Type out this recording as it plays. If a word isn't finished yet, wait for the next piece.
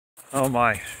Oh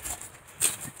my.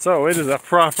 So it is a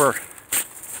proper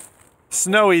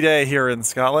snowy day here in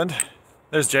Scotland.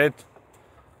 There's Jade.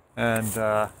 And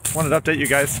wanted to update you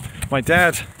guys. My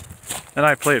dad and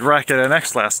I played Racket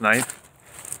NX last night,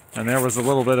 and there was a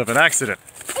little bit of an accident.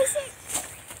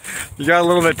 You got a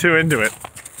little bit too into it.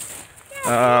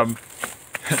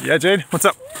 Yeah, Jade, what's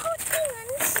up?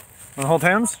 Wanna hold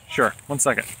hands? Sure, 1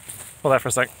 second. Hold that for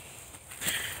a sec.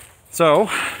 So,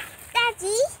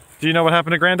 Daddy? Do you know what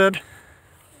happened to Granddad?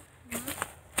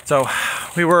 So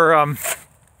we were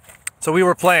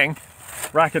playing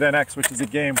Racket NX, which is a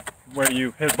game where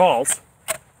you hit balls,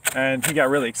 and he got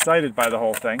really excited by the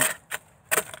whole thing,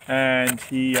 and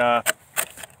he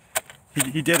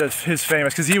did his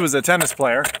famous, because he was a tennis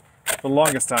player for the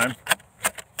longest time,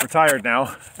 retired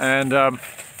now, and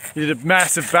he did a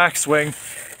massive backswing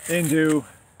into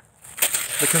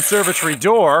the conservatory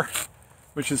door,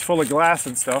 which is full of glass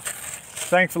and stuff.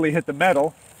 Thankfully hit the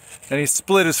metal, and he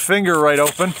split his finger right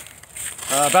open,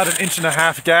 about 1.5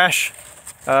 inch gash,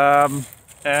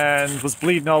 and was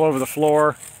bleeding all over the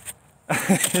floor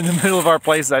in the middle of our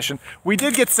play session. We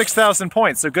did get 6,000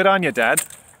 points, so good on you, Dad.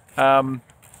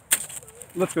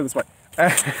 Let's go this way.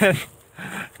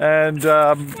 And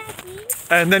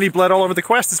then he bled all over the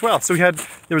quest as well. So there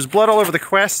was blood all over the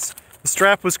quest, the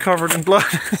strap was covered in blood,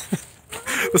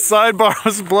 the sidebar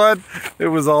was blood, it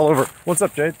was all over. What's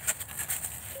up, Jade?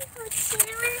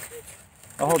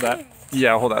 I'll hold that.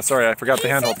 Yeah, I'll hold that. Sorry, I forgot the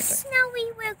hand holding thing. Is it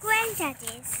snowy where Granddad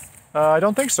is? I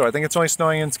don't think so. I think it's only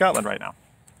snowing in Scotland right now.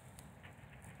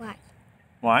 Why?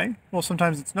 Why? Well,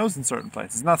 sometimes it snows in certain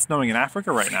places. It's not snowing in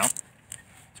Africa right now.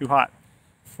 Too hot.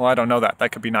 Well, I don't know that.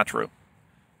 That could be not true.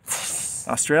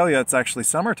 Australia, it's actually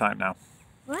summertime now.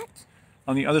 What?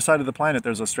 On the other side of the planet,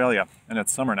 there's Australia, and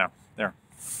it's summer now. There.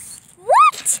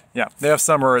 What? Yeah, they have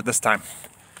summer at this time.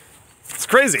 It's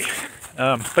crazy.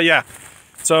 But yeah,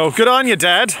 so good on you,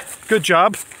 Dad. Good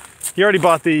job. He already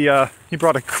bought he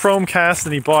brought a Chromecast,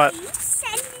 and he bought... Are you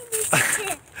sending this to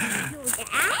your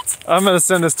dad? I'm going to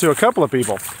send this to a couple of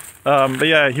people. But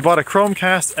yeah, he bought a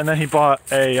Chromecast, and then he bought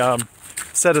a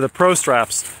set of the Pro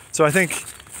straps. So I think,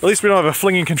 at least we don't have a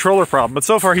flinging controller problem. But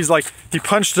so far he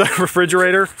punched a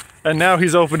refrigerator, and now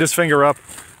he's opened his finger up,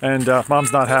 and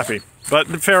Mom's not happy. But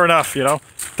fair enough, you know.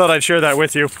 Thought I'd share that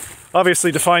with you.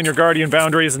 Obviously define your guardian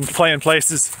boundaries and play in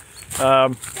places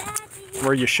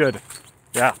where you should.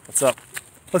 Yeah, what's up?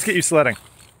 Let's get you sledding.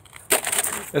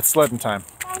 It's sledding time.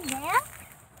 Down there?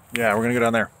 Yeah, we're gonna go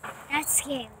down there. That's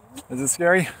scary. Is it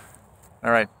scary?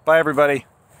 All right, bye everybody.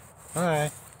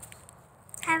 Bye.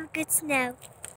 Have a good snow.